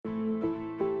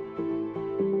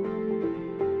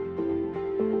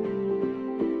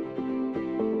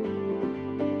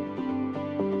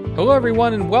Hello,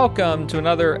 everyone, and welcome to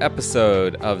another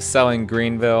episode of Selling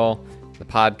Greenville, the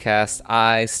podcast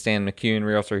I, Stan McCune,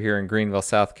 realtor here in Greenville,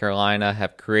 South Carolina,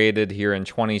 have created here in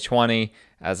 2020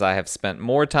 as I have spent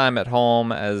more time at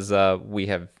home, as we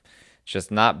have just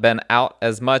not been out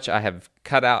as much. I have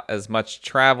cut out as much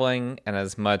traveling and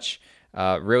as much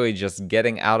really just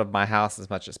getting out of my house as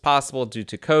much as possible due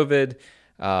to COVID.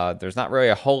 There's not really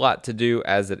a whole lot to do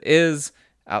as it is,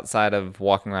 outside of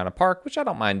walking around a park, which I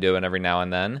don't mind doing every now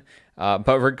and then.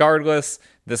 But regardless,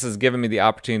 this has given me the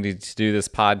opportunity to do this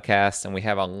podcast, and we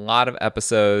have a lot of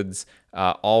episodes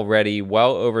already,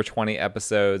 well over 20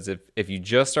 episodes. If you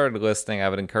just started listening, I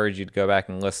would encourage you to go back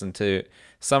and listen to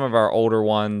some of our older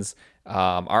ones.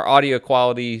 Our audio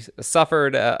quality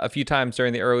suffered a few times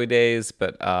during the early days,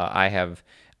 but I have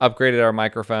upgraded our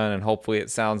microphone, and hopefully it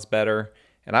sounds better.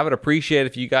 And I would appreciate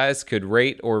if you guys could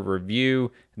rate or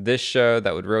review this show.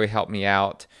 That would really help me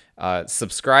out.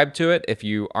 Subscribe to it if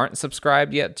you aren't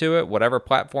subscribed yet to it, whatever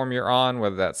platform you're on,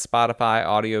 whether that's Spotify,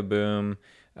 Audio Boom,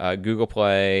 Google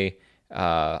Play,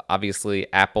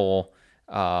 obviously Apple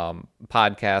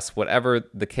Podcasts, whatever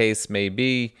the case may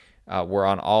be. We're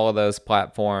on all of those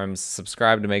platforms.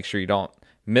 Subscribe to make sure you don't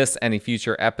miss any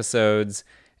future episodes.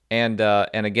 And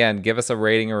again, give us a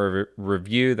rating or a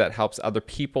review that helps other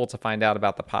people to find out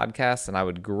about the podcast, and I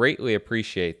would greatly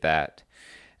appreciate that.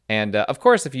 And of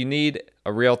course, if you need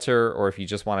a realtor or if you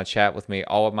just want to chat with me,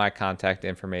 all of my contact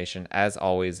information, as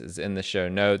always, is in the show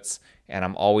notes, and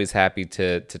I'm always happy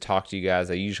to talk to you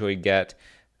guys. I usually get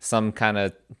some kind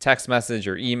of text message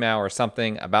or email or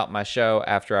something about my show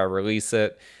after I release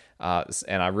it,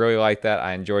 and I really like that.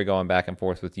 I enjoy going back and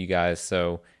forth with you guys,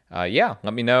 so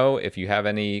let me know if you have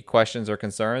any questions or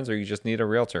concerns or you just need a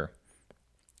realtor.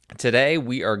 Today,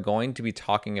 we are going to be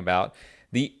talking about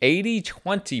the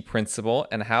 80-20 principle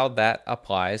and how that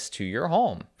applies to your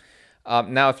home.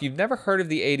 Now, if you've never heard of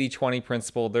the 80-20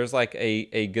 principle, there's like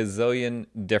a gazillion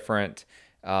different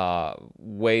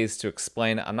ways to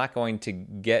explain it. I'm not going to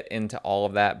get into all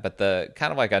of that, but the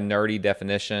kind of like a nerdy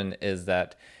definition is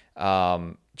that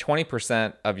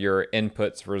 20% of your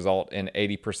inputs result in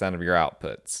 80% of your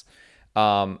outputs.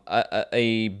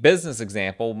 A business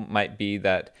example might be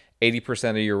that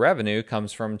 80% of your revenue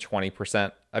comes from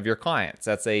 20% of your clients.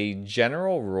 That's a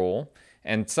general rule.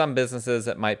 And some businesses,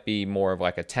 it might be more of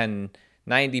like a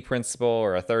 10-90 principle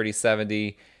or a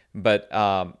 30-70. But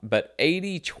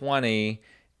 80-20,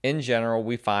 in general,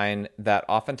 we find that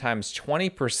oftentimes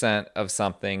 20% of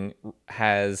something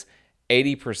has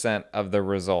 80% of the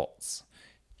results,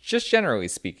 just generally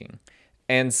speaking.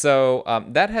 And so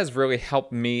that has really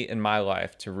helped me in my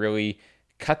life to really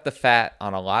cut the fat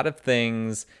on a lot of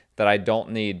things that I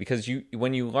don't need, because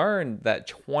when you learn that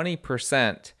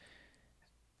 20%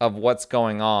 of what's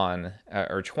going on,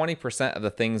 or 20% of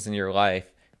the things in your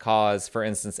life cause, for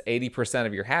instance, 80%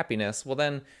 of your happiness, well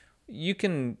then you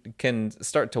can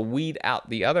start to weed out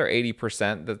the other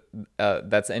 80%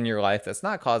 that's in your life that's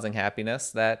not causing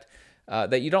happiness, that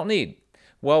you don't need.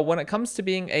 Well, when it comes to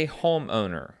being a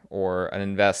homeowner or an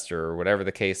investor or whatever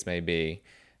the case may be,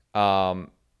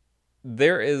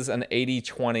 there is an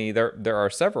 80-20. There are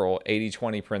several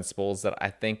 80-20 principles that I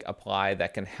think apply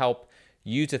that can help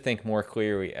you to think more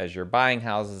clearly as you're buying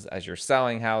houses, as you're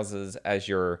selling houses, as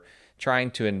you're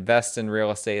trying to invest in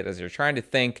real estate, as you're trying to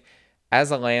think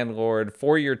as a landlord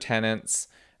for your tenants,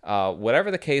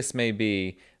 whatever the case may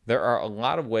be. There are a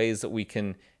lot of ways that we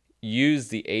can use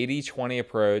the 80-20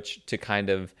 approach to kind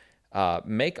of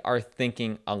make our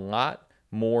thinking a lot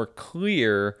more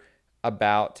clear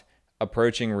about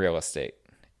approaching real estate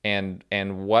and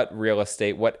what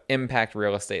impact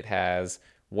real estate has,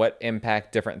 what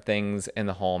impact different things in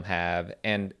the home have,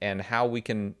 and how we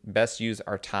can best use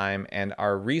our time and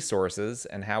our resources,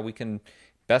 and how we can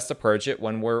best approach it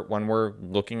when we're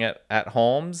looking at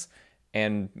homes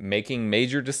and making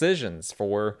major decisions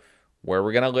for where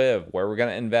we're going to live, where we're going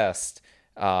to invest,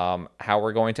 how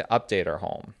we're going to update our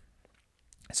home.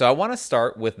 So I want to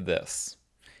start with this.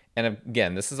 And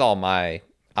again, this is all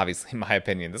obviously my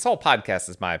opinion. This whole podcast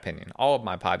is my opinion. All of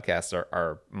my podcasts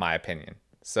are my opinion.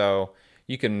 So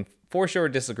you can for sure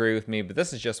disagree with me, but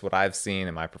this is just what I've seen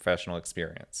in my professional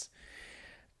experience.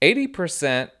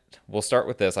 80%, we'll start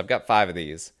with this. I've got 5 of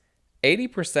these.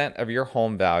 80% of your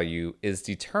home value is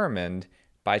determined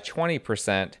by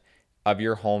 20% of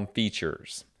your home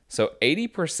features. So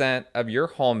 80% of your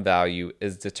home value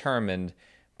is determined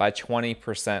by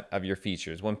 20% of your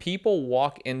features. When people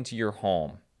walk into your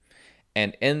home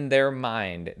and in their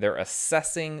mind, they're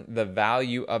assessing the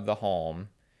value of the home,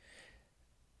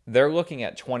 they're looking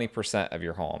at 20% of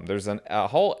your home. There's a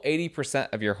whole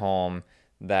 80% of your home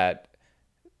that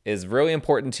is really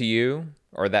important to you,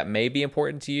 or that may be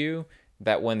important to you,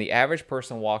 that when the average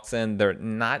person walks in, they're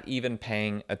not even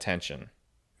paying attention.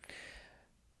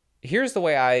 Here's the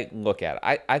way I look at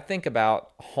it. I think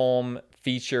about home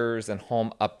features and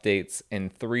home updates in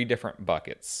 3 different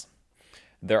buckets.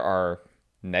 There are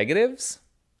negatives,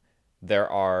 there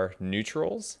are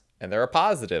neutrals, and there are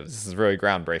positives. This is really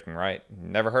groundbreaking, right?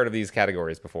 Never heard of these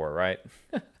categories before, right?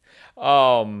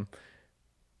 But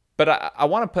I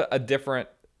want to put a different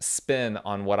spin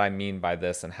on what I mean by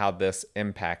this and how this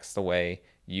impacts the way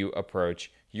you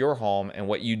approach your home and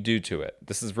what you do to it.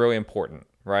 This is really important,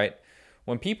 right?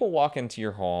 When people walk into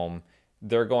your home,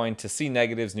 they're going to see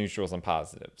negatives, neutrals, and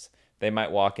positives. They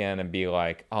might walk in and be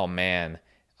like, oh man,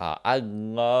 I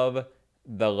love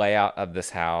the layout of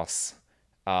this house.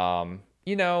 That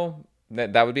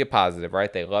would be a positive,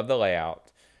 right? They love the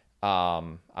layout.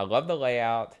 I love the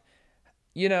layout.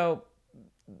 The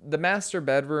master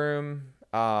bedroom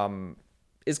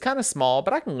is kind of small,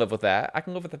 but I can live with that. I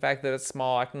can live with the fact that it's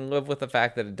small. I can live with the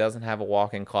fact that it doesn't have a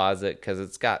walk-in closet because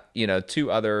it's got,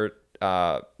 2 other,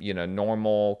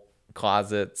 normal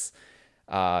closets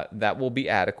that will be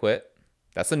adequate.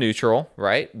 That's a neutral,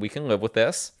 right? We can live with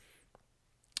this.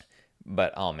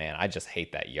 But, oh man, I just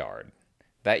hate that yard.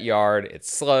 That yard,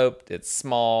 it's sloped, it's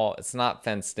small, it's not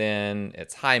fenced in,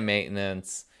 it's high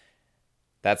maintenance.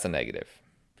 That's a negative.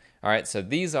 All right, so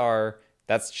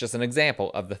that's just an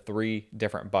example of the 3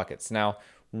 different buckets. Now,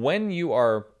 when you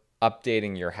are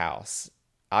updating your house,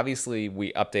 obviously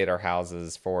we update our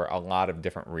houses for a lot of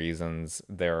different reasons.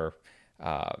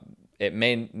 It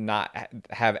may not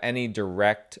have any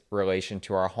direct relation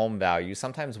to our home value.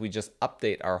 Sometimes we just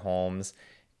update our homes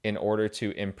in order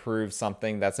to improve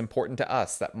something that's important to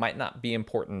us that might not be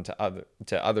important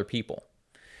to other people.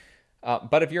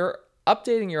 But if you're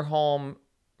updating your home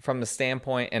from the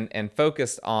standpoint and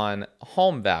focused on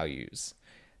home values,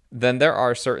 then there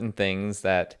are certain things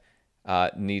that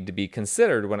need to be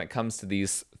considered when it comes to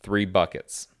these 3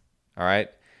 buckets. All right.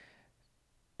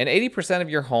 And 80% of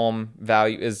your home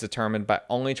value is determined by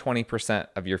only 20%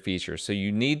 of your features. So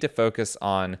you need to focus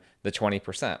on the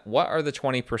 20%. What are the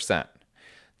 20%?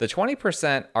 The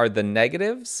 20% are the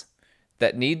negatives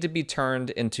that need to be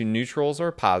turned into neutrals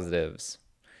or positives,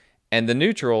 and the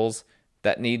neutrals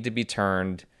that need to be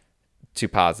turned to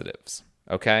positives.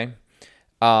 Okay?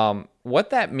 What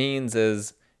that means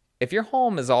is if your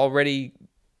home is already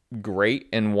great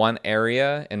in one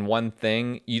area and one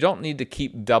thing, you don't need to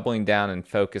keep doubling down and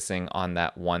focusing on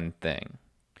that one thing.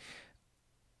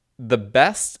 The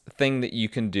best thing that you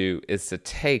can do is to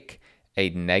take a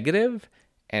negative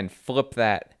and flip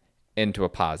that into a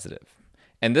positive.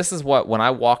 And this is what, when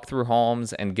I walk through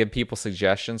homes and give people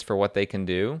suggestions for what they can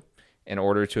do in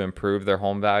order to improve their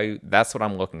home value, that's what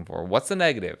I'm looking for. What's the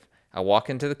negative? I walk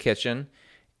into the kitchen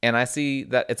and I see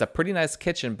that it's a pretty nice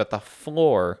kitchen, but the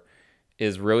floor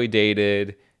is really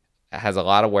dated, has a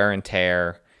lot of wear and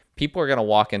tear. People are going to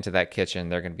walk into that kitchen.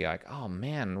 They're going to be like, oh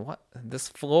man, what? This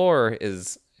floor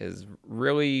is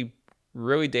really,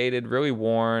 really dated, really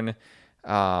worn.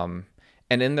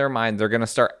 And in their mind, they're going to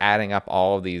start adding up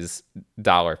all of these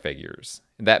dollar figures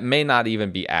that may not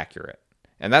even be accurate.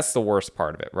 And that's the worst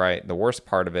part of it, right? The worst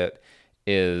part of it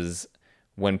is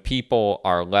when people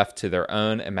are left to their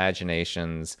own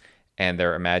imaginations and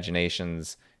their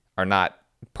imaginations are not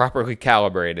properly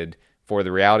calibrated for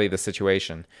the reality of the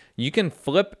situation. You can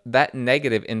flip that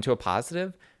negative into a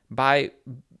positive by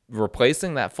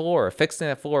replacing that floor, fixing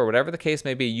that floor, whatever the case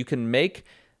may be. You can make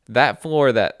that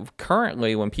floor that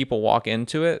currently when people walk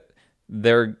into it,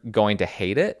 they're going to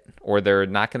hate it or they're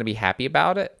not going to be happy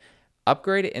about it.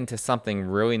 Upgrade it into something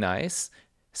really nice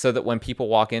so that when people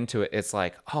walk into it, it's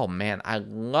like, oh man, I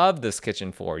love this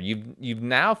kitchen floor. You've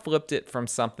now flipped it from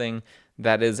something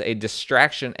that is a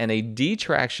distraction and a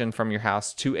detraction from your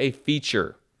house to a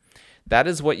feature. That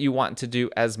is what you want to do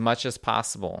as much as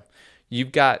possible.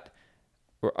 You've got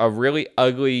a really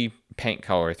ugly paint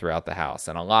color throughout the house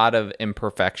and a lot of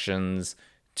imperfections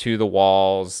to the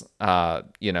walls.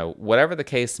 Whatever the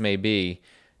case may be,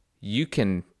 you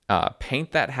can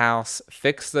paint that house,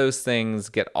 fix those things,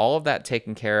 get all of that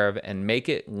taken care of, and make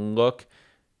it look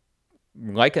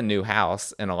like a new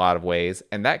house in a lot of ways.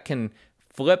 And that can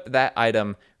flip that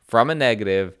item from a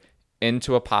negative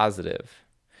into a positive.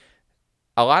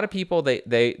 A lot of people,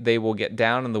 they will get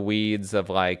down in the weeds of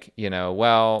like,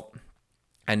 well,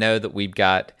 I know that we've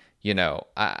got,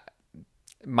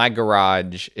 my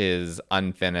garage is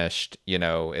unfinished.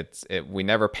 We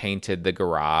never painted the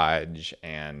garage,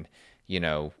 and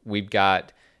we've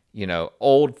got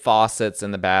old faucets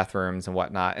in the bathrooms and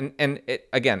whatnot. And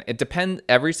it depends.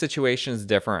 Every situation is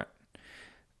different.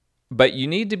 But you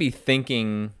need to be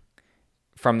thinking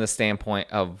from the standpoint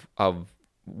of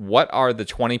what are the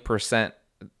 20%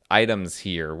 items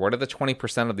here? What are the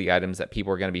 20% of the items that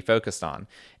people are going to be focused on?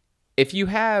 If you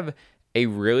have a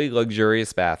really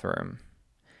luxurious bathroom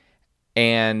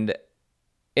and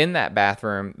in that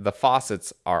bathroom, the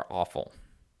faucets are awful,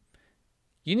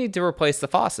 you need to replace the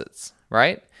faucets,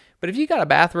 right? But if you got a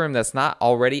bathroom that's not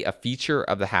already a feature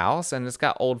of the house and it's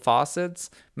got old faucets,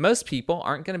 most people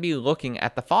aren't going to be looking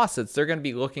at the faucets. They're going to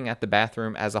be looking at the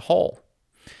bathroom as a whole.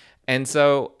 And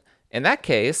so in that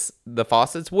case, the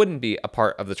faucets wouldn't be a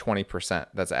part of the 20%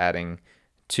 that's adding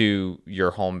to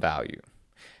your home value.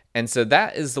 And so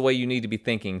that is the way you need to be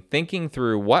thinking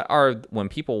through when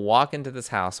people walk into this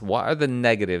house, what are the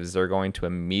negatives they're going to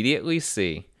immediately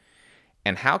see?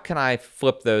 And how can I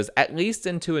flip those at least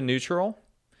into a neutral,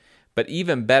 but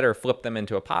even better, flip them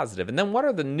into a positive? And then what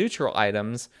are the neutral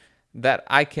items that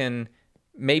I can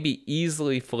maybe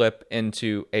easily flip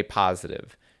into a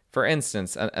positive? For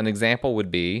instance, an example would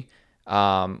be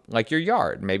like your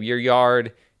yard. Maybe your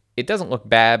yard, it doesn't look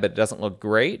bad, but it doesn't look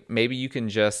great. Maybe you can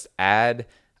just add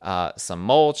some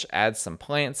mulch, add some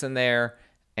plants in there,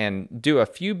 and do a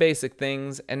few basic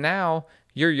things. And now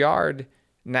your yard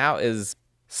now is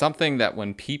something that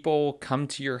when people come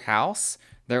to your house,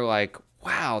 they're like,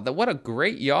 wow, what a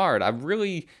great yard. I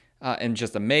really am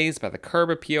just amazed by the curb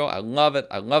appeal. I love it.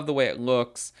 I love the way it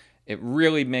looks. It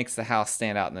really makes the house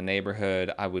stand out in the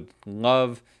neighborhood. I would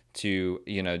love to,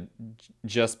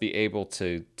 just be able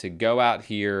to go out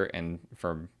here and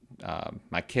for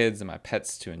my kids and my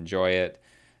pets to enjoy it.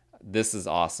 This is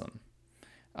awesome.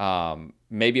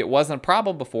 Maybe it wasn't a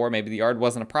problem before. Maybe the yard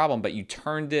wasn't a problem, but you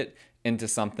turned it into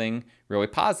something really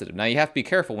positive. Now you have to be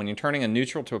careful when you're turning a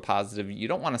neutral to a positive. You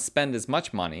don't want to spend as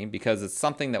much money because it's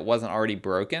something that wasn't already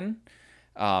broken.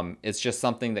 It's just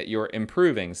something that you're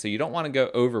improving. So you don't want to go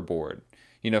overboard.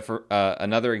 For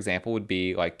another example would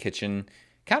be like kitchen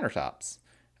countertops.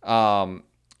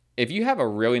 If you have a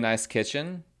really nice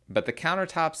kitchen, but the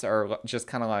countertops are just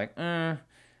kind of like,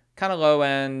 kind of low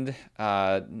end,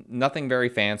 nothing very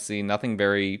fancy, nothing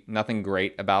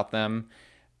great about them,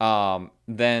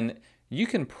 then you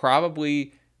can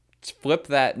probably flip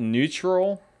that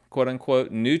neutral, quote unquote,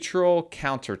 neutral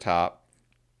countertop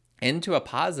into a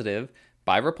positive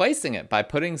by replacing it, by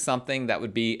putting something that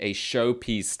would be a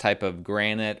showpiece type of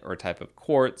granite or type of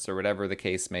quartz or whatever the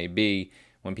case may be.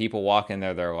 When people walk in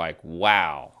there, they're like,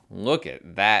 wow, look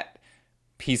at that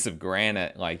piece of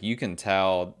granite. Like you can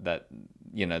tell that,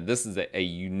 this is a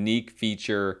unique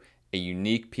feature, a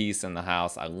unique piece in the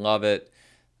house. I love it.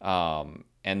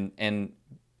 And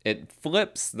it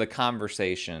flips the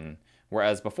conversation.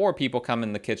 Whereas before people come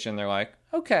in the kitchen, they're like,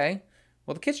 okay,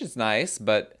 well, the kitchen's nice,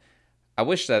 but I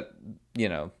wish that,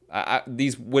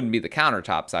 these wouldn't be the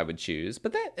countertops I would choose,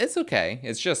 but it's okay.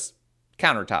 It's just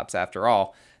countertops after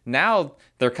all. Now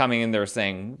they're coming in, they're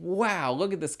saying, wow,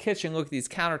 look at this kitchen. Look at these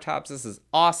countertops. This is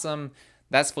awesome.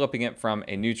 That's flipping it from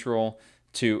a neutral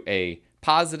to a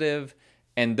positive.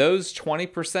 And those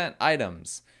 20%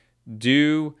 items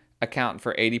do account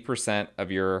for 80%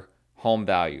 of your home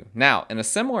value. Now, in a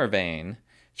similar vein,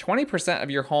 20%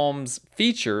 of your home's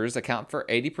features account for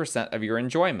 80% of your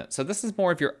enjoyment. So this is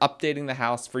more if you're updating the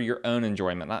house for your own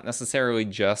enjoyment, not necessarily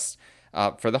just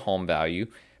for the home value,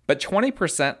 but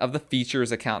 20% of the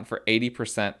features account for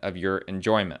 80% of your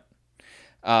enjoyment.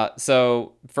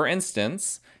 So for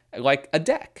instance, like a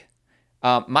deck.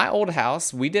 My old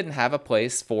house, we didn't have a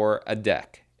place for a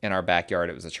deck in our backyard.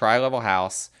 It was a tri-level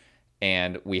house.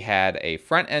 And we had a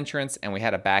front entrance and we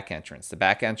had a back entrance. The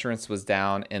back entrance was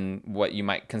down in what you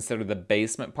might consider the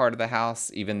basement part of the house,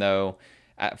 even though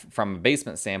from a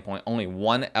basement standpoint, only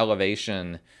one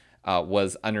elevation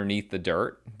was underneath the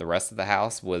dirt. The rest of the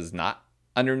house was not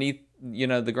underneath,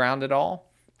 the ground at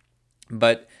all.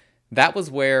 But that was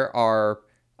where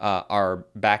our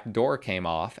back door came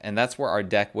off, and that's where our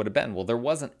deck would have been. Well, there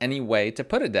wasn't any way to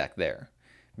put a deck there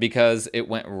because it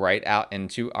went right out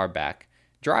into our back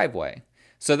driveway.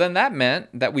 So then that meant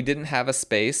that we didn't have a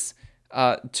space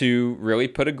to really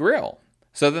put a grill.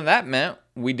 So then that meant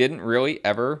we didn't really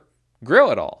ever grill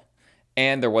at all.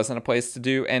 And there wasn't a place to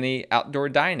do any outdoor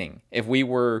dining. If we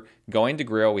were going to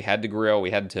grill, we had to grill. We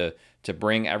had to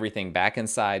bring everything back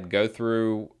inside, go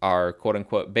through our quote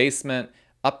unquote basement,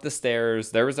 up the stairs.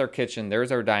 There was our kitchen.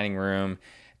 There's our dining room.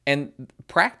 And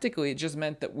practically it just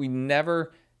meant that we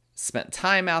never spent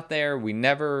time out there. We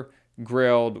never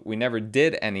grilled. We never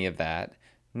did any of that.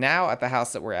 Now at the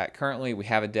house that we're at currently, we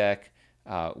have a deck.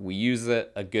 We use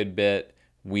it a good bit.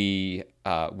 We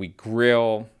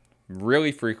grill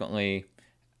really frequently,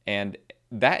 and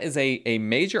that is a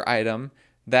major item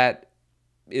that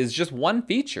is just one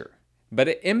feature. but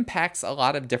it impacts a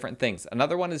lot of different things.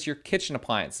 Another one is your kitchen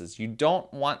appliances. You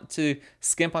don't want to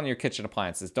skimp on your kitchen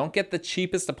appliances. Don't get the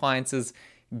cheapest appliances,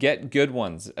 get good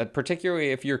ones,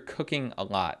 particularly if you're cooking a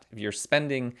lot. If you're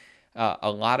spending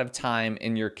a lot of time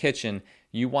in your kitchen,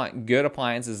 you want good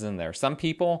appliances in there. Some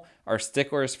people are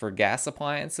sticklers for gas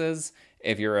appliances.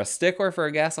 If you're a stickler for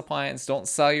a gas appliance, don't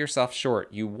sell yourself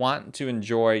short. You want to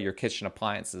enjoy your kitchen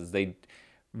appliances. They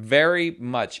very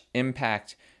much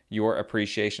impact your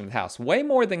appreciation of the house, way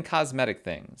more than cosmetic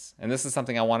things. And this is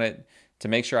something I wanted to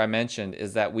make sure I mentioned,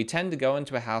 is that we tend to go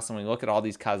into a house and we look at all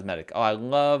these cosmetic. Oh, I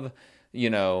love,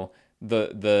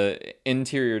 the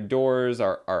interior doors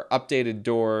are updated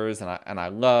doors, and I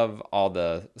love all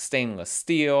the stainless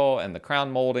steel and the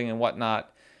crown molding and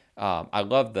whatnot. I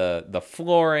love the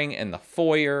flooring and the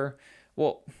foyer.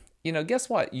 Well, guess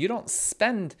what? You don't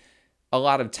spend a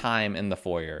lot of time in the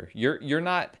foyer. You're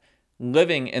not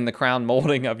living in the crown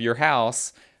molding of your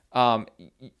house. There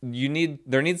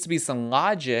needs to be some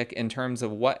logic in terms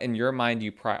of what in your mind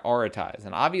you prioritize.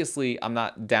 And obviously, I'm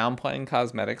not downplaying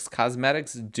cosmetics.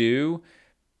 Cosmetics do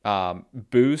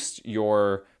boost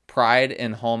your pride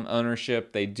in home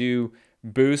ownership. They do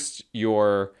boost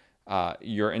your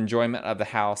enjoyment of the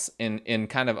house in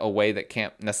kind of a way that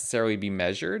can't necessarily be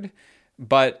measured.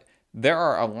 But there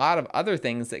are a lot of other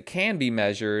things that can be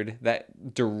measured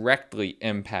that directly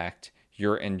impact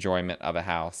your enjoyment of a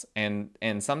house. And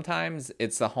sometimes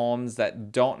it's the homes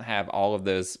that don't have all of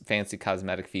those fancy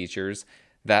cosmetic features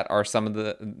that are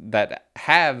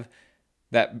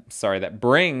that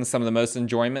bring some of the most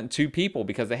enjoyment to people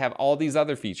because they have all these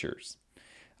other features.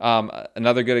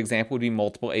 Another good example would be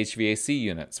multiple HVAC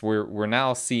units. We're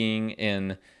now seeing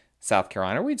in South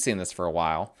Carolina, we've seen this for a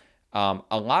while,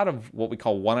 a lot of what we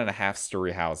call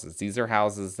 1.5-story houses. These are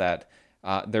houses that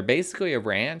they're basically a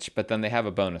ranch, but then they have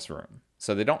a bonus room.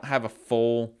 So they don't have a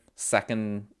full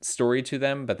second story to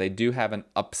them, but they do have an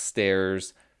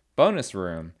upstairs bonus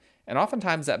room. And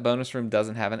oftentimes that bonus room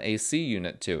doesn't have an AC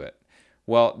unit to it.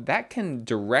 Well, that can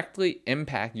directly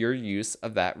impact your use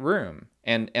of that room.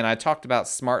 And I talked about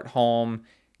smart home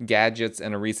gadgets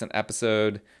in a recent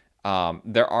episode.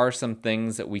 There are some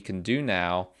things that we can do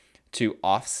now to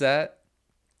offset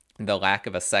the lack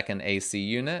of a second AC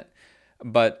unit.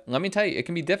 But let me tell you, it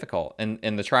can be difficult.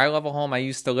 In the tri-level home I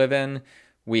used to live in,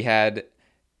 we had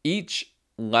each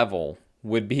level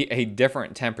would be a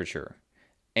different temperature.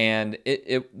 And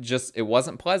it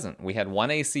wasn't pleasant. We had one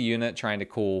AC unit trying to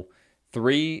cool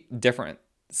 3 different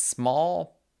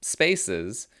small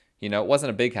spaces. It wasn't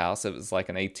a big house. It was like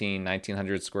an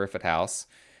 1900 square foot house.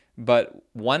 But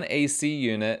one AC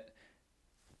unit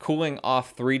cooling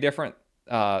off 3 different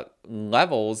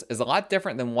levels is a lot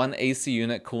different than one AC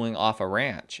unit cooling off a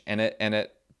ranch. And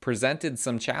it presented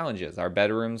some challenges. Our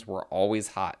bedrooms were always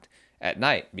hot at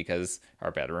night because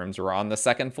our bedrooms were on the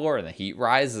second floor and the heat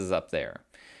rises up there.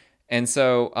 And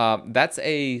so that's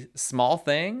a small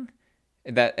thing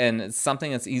and it's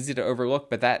something that's easy to overlook,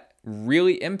 but that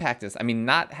really impacted us. I mean,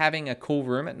 not having a cool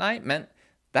room at night meant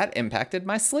that impacted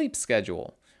my sleep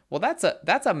schedule. Well, that's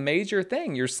a major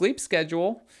thing. Your sleep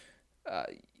schedule,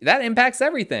 that impacts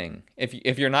everything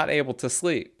if you're not able to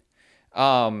sleep.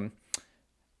 A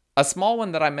small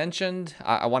one that I mentioned,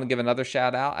 I want to give another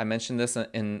shout out. I mentioned this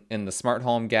in the Smart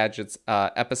Home Gadgets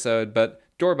episode, but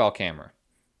doorbell camera.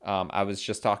 I was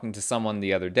just talking to someone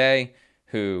the other day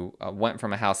who went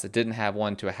from a house that didn't have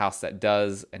one to a house that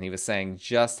does, and he was saying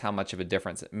just how much of a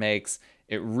difference it makes.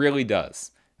 It really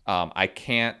does. I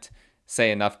can't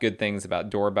say enough good things about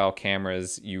doorbell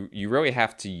cameras. You really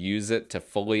have to use it to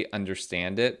fully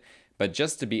understand it, but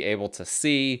just to be able to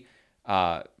see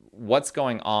what's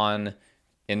going on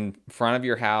in front of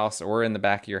your house or in the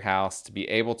back of your house, to be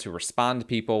able to respond to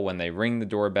people when they ring the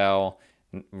doorbell,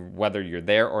 whether you're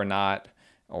there or not,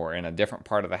 or in a different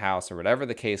part of the house, or whatever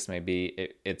the case may be.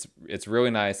 It's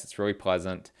really nice. It's really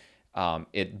pleasant.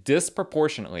 It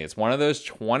disproportionately, it's one of those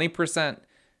 20%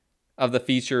 of the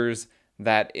features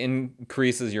that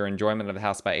increases your enjoyment of the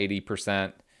house by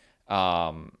 80%.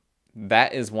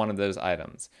 That is one of those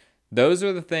items. Those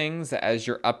are the things that as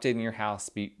you're updating your house,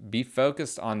 be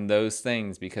focused on those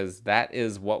things, because that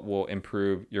is what will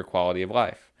improve your quality of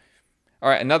life. All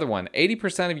right, another one.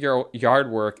 80% of your yard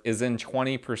work is in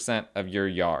 20% of your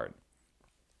yard.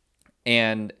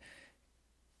 And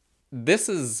this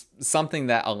is something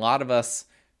that a lot of us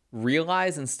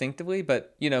realize instinctively,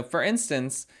 but, for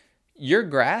instance, your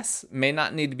grass may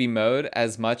not need to be mowed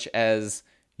as much as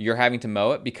you're having to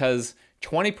mow it because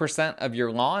 20% of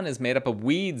your lawn is made up of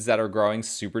weeds that are growing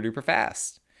super duper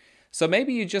fast. So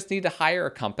maybe you just need to hire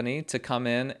a company to come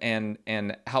in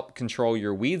and help control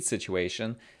your weed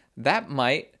situation. That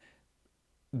might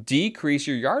decrease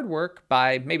your yard work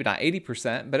by maybe not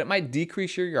 80%, but it might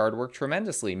decrease your yard work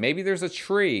tremendously. Maybe there's a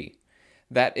tree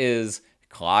that is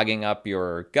clogging up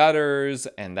your gutters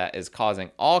and that is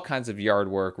causing all kinds of yard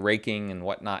work, raking and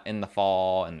whatnot in the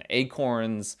fall, and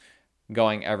acorns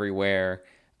going everywhere.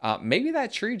 Maybe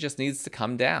that tree just needs to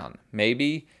come down.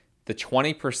 Maybe the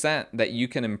 20% that you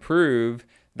can improve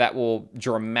that will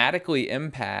dramatically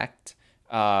impact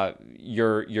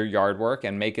your yard work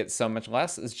and make it so much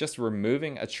less is just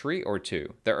removing a tree or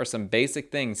two. There are some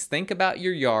basic things. Think about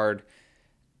your yard.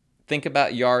 Think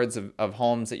about yards of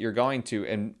homes that you're going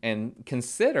to, and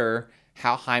consider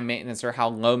how high maintenance or how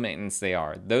low maintenance they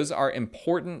are. Those are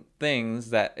important things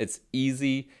that it's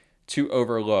easy to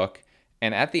overlook.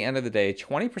 And at the end of the day,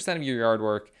 20% of your yard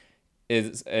work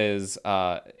is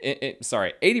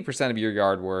 80% of your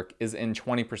yard work is in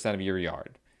 20% of your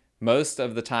yard. Most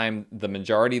of the time, the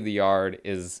majority of the yard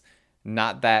is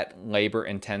not that labor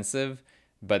intensive,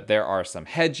 but there are some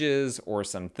hedges or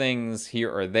some things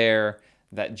here or there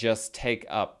that just take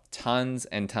up tons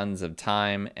and tons of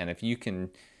time. And if you can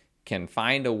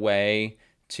find a way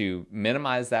to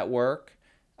minimize that work,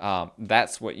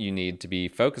 that's what you need to be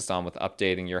focused on with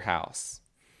updating your house.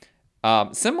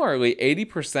 Similarly,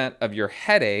 80% of your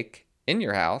headache in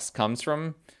your house comes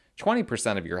from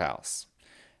 20% of your house.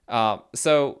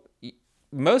 So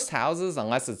most houses,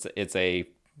 unless it's a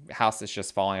house that's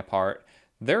just falling apart,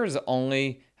 there's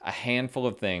only a handful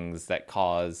of things that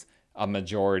cause a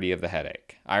majority of the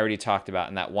headache. I already talked about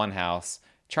in that one house,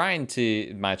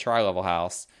 my tri-level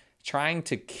house, trying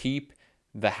to keep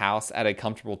the house at a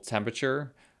comfortable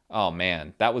temperature. Oh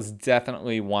man, that was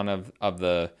definitely one of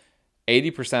the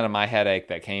 80% of my headache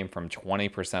that came from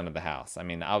 20% of the house. I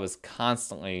mean, I was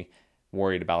constantly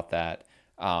worried about that.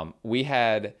 We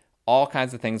had all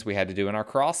kinds of things we had to do in our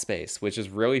crawl space, which is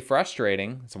really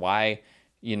frustrating. It's why,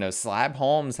 slab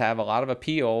homes have a lot of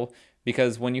appeal,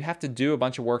 because when you have to do a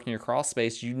bunch of work in your crawl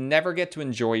space, you never get to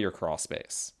enjoy your crawl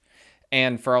space.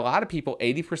 And for a lot of people,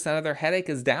 80% of their headache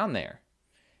is down there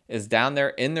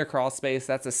in their crawl space.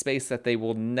 That's a space that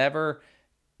you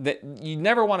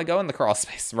never want to go in the crawl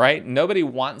space, right? Nobody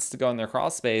wants to go in their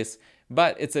crawl space,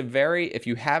 but if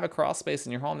you have a crawl space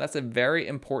in your home, that's a very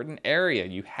important area.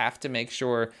 You have to make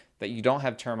sure that you don't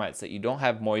have termites, that you don't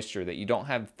have moisture, that you don't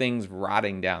have things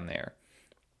rotting down there.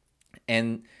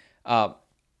 And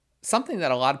something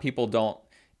that a lot of people don't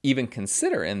even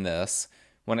consider in this,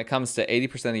 when it comes to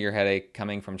 80% of your headache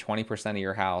coming from 20% of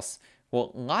your house,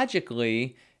 well,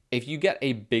 logically, if you get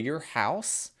a bigger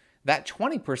house, that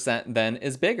 20% then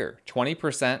is bigger.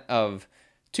 20% of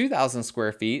 2,000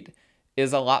 square feet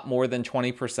is a lot more than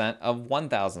 20% of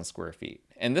 1,000 square feet.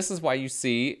 And this is why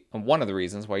one of the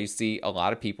reasons why you see a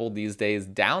lot of people these days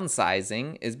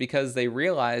downsizing is because they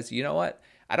realize, you know what?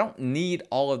 I don't need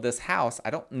all of this house. I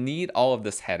don't need all of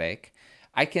this headache.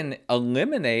 I can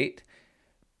eliminate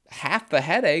half the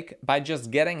headache by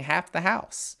just getting half the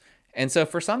house. And so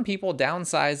for some people,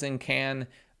 downsizing can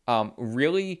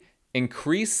really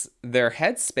increase their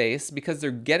headspace because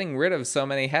they're getting rid of so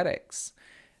many headaches.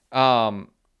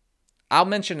 I'll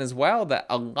mention as well that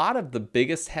a lot of the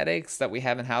biggest headaches that we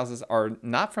have in houses are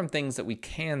not from things that we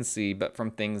can see, but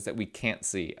from things that we can't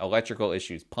see. Electrical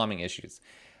issues, plumbing issues.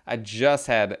 I just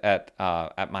had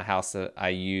at my house that I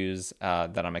use,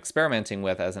 that I'm experimenting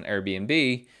with as an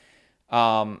Airbnb,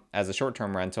 as a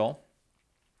short-term rental.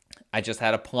 I just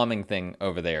had a plumbing thing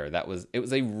over there. It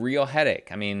was a real headache.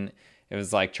 I mean, it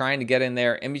was like trying to get in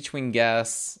there in between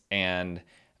guests, and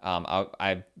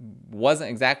I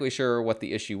wasn't exactly sure what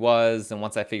the issue was. And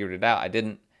once I figured it out, I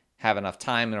didn't have enough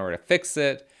time in order to fix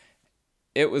it.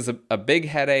 It was a big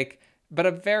headache, but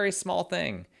a very small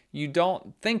thing. You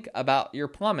don't think about your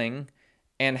plumbing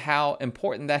and how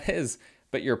important that is,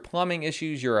 but your plumbing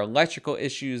issues, your electrical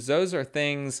issues, those are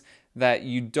things that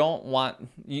you don't want.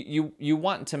 You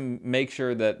want to make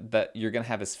sure that you're going to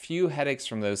have as few headaches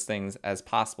from those things as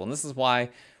possible. And this is why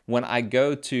when I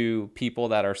go to people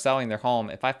that are selling their home,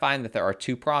 if I find that there are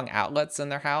 2-prong outlets in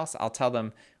their house, I'll tell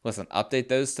them, listen, update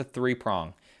those to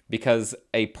 3-prong. Because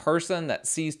a person that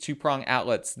sees 2-prong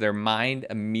outlets, their mind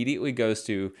immediately goes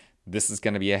to, this is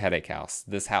going to be a headache house.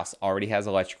 This house already has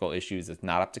electrical issues. It's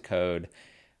not up to code.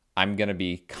 I'm going to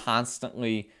be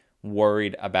constantly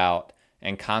worried about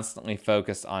and constantly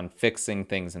focused on fixing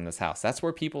things in this house. That's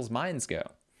where people's minds go.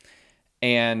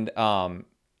 And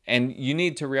you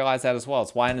need to realize that as well.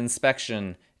 It's why an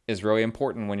inspection is really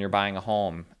important when you're buying a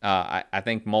home. I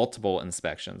think multiple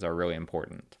inspections are really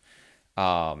important.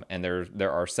 And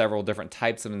there are several different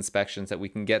types of inspections that we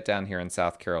can get down here in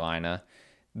South Carolina.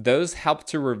 Those help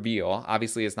to reveal,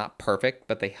 obviously it's not perfect,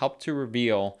 but they help to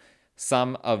reveal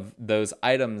some of those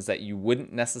items that you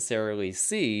wouldn't necessarily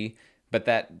see, but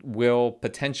that will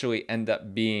potentially end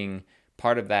up being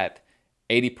part of that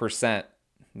 80%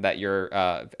 that you're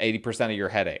 80% of your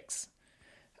headaches.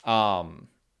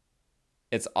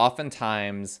 It's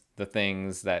oftentimes the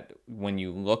things that when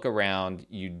you look around,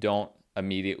 you don't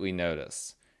immediately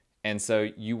notice. And so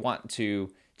you want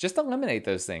to just eliminate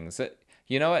those things.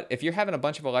 You know what? If you're having a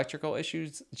bunch of electrical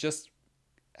issues, just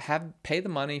pay the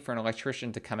money for an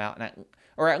electrician to come out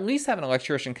or at least have an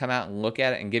electrician come out and look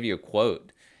at it and give you a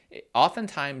quote.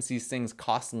 Oftentimes these things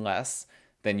cost less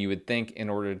than you would think in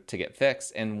order to get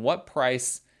fixed. And what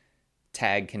price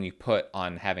tag can you put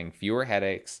on having fewer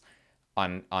headaches,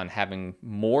 on having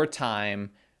more time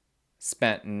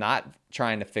spent not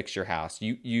trying to fix your house?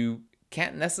 You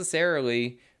can't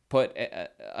necessarily put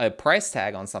a price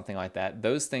tag on something like that.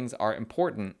 Those things are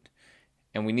important,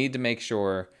 and we need to make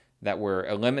sure that we're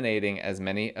eliminating as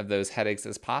many of those headaches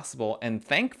as possible. And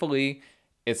thankfully,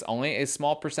 it's only a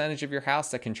small percentage of your house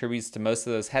that contributes to most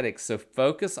of those headaches. So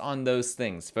focus on those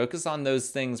things. Focus on those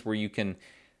things where you can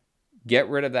get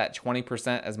rid of that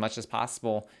 20% as much as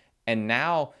possible. And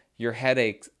now your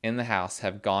headaches in the house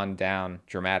have gone down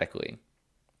dramatically.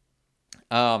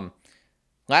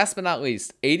 Last but not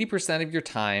least, 80% of your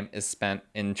time is spent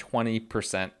in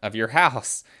 20% of your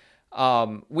house.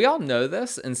 We all know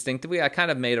this instinctively. I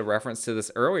kind of made a reference to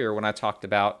this earlier when I talked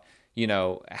about,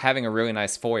 having a really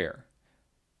nice foyer.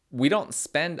 We don't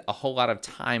spend a whole lot of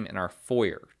time in our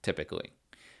foyer typically.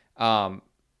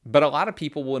 But a lot of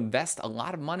people will invest a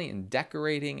lot of money in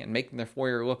decorating and making their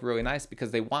foyer look really nice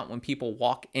because they want when people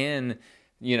walk in,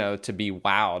 to be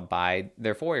wowed by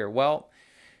their foyer. Well,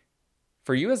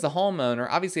 for you as the homeowner,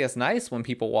 obviously it's nice when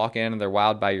people walk in and they're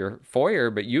wowed by your foyer,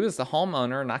 but you as the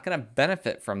homeowner are not going to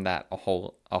benefit from that a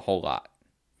whole lot.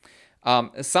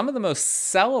 Some of the most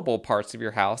sellable parts of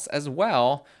your house as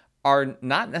well are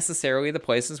not necessarily the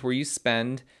places where you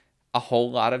spend a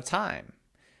whole lot of time.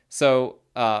 So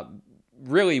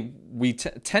really, we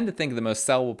tend to think of the most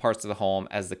sellable parts of the home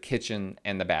as the kitchen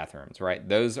and the bathrooms, right?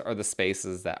 Those are the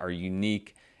spaces that are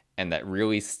unique and that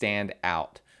really stand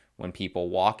out when people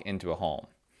walk into a home.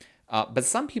 But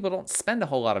some people don't spend a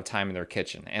whole lot of time in their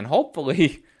kitchen. And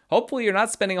hopefully you're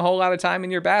not spending a whole lot of time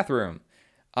in your bathroom.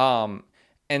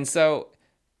 And so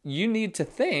you need to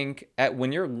think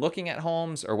when you're looking at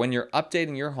homes or when you're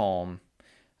updating your home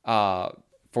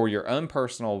for your own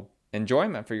personal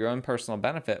enjoyment, for your own personal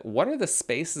benefit, what are the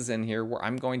spaces in here where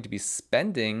I'm going to be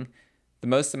spending the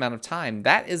most amount of time?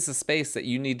 That is the space that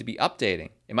you need to be updating.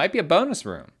 It might be a bonus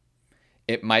room.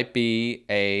 It might be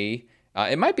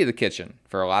the kitchen.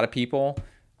 For a lot of people,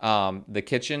 the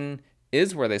kitchen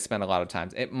is where they spend a lot of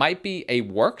time. It might be a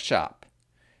workshop.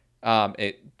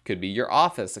 It could be your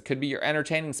office. It could be your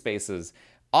entertaining spaces.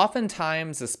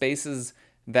 Oftentimes, the spaces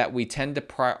that we tend to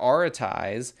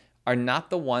prioritize are not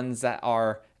the ones that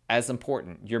are as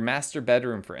important. Your master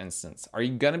bedroom, for instance. Are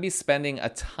you going to be spending a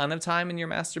ton of time in your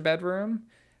master bedroom?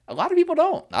 A lot of people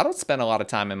don't. I don't spend a lot of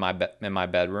time in my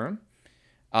bedroom.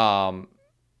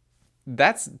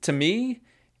 That's, to me,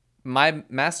 my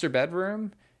master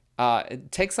bedroom,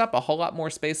 it takes up a whole lot more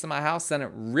space in my house than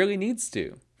it really needs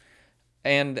to.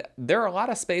 And there are a lot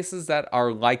of spaces that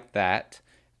are like that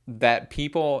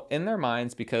people in their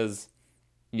minds, because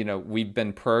we've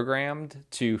been programmed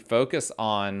to focus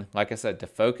on, like I said, to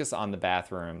focus on the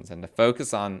bathrooms and to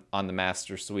focus on the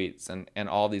master suites and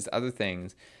all these other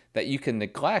things, that you can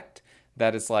neglect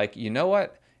that. It's like, you know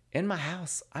what? In my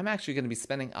house, I'm actually going to be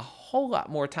spending a whole lot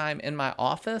more time in my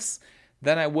office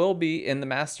than I will be in the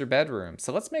master bedroom.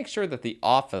 So let's make sure that the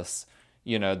office,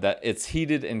 that it's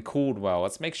heated and cooled well.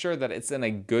 Let's make sure that it's in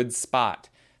a good spot,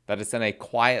 that it's in a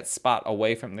quiet spot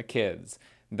away from the kids,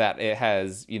 that it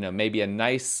has, maybe a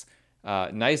nice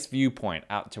viewpoint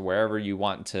out to wherever you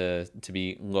want to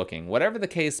be looking. Whatever the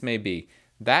case may be,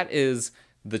 that is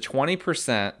the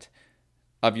 20%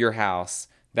 of your house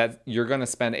that you're going to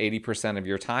spend 80% of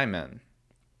your time in.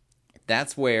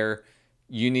 That's where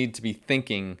you need to be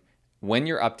thinking when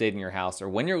you're updating your house or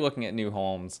when you're looking at new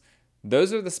homes.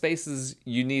 Those are the spaces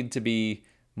you need to be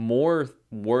more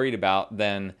worried about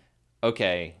than,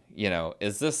 okay,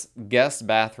 is this guest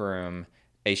bathroom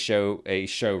a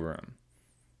showroom?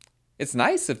 It's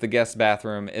nice if the guest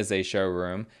bathroom is a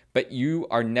showroom, but you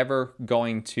are never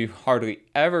going to hardly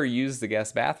ever use the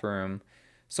guest bathroom.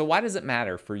 So why does it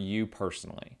matter for you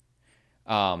personally?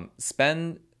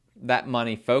 Spend that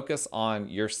money, focus on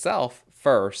yourself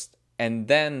first, and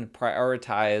then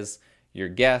prioritize your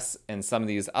guests and some of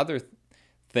these other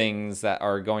things that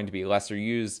are going to be lesser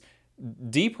used.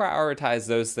 Deprioritize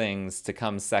those things to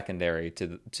come secondary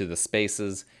to the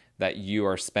spaces that you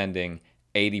are spending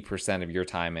 80% of your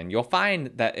time in. You'll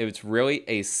find that it's really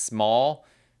a small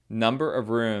number of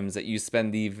rooms that you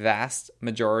spend the vast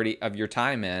majority of your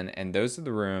time in, and those are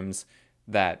the rooms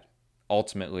that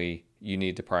ultimately you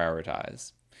need to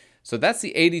prioritize. So that's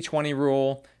the 80-20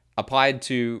 rule applied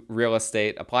to real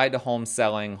estate, applied to home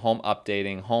selling, home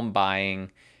updating, home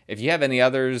buying. If you have any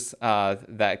others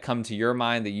that come to your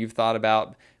mind that you've thought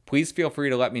about, please feel free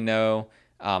to let me know.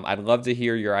 I'd love to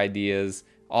hear your ideas.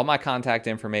 All my contact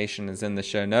information is in the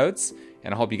show notes,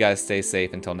 and I hope you guys stay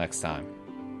safe until next time.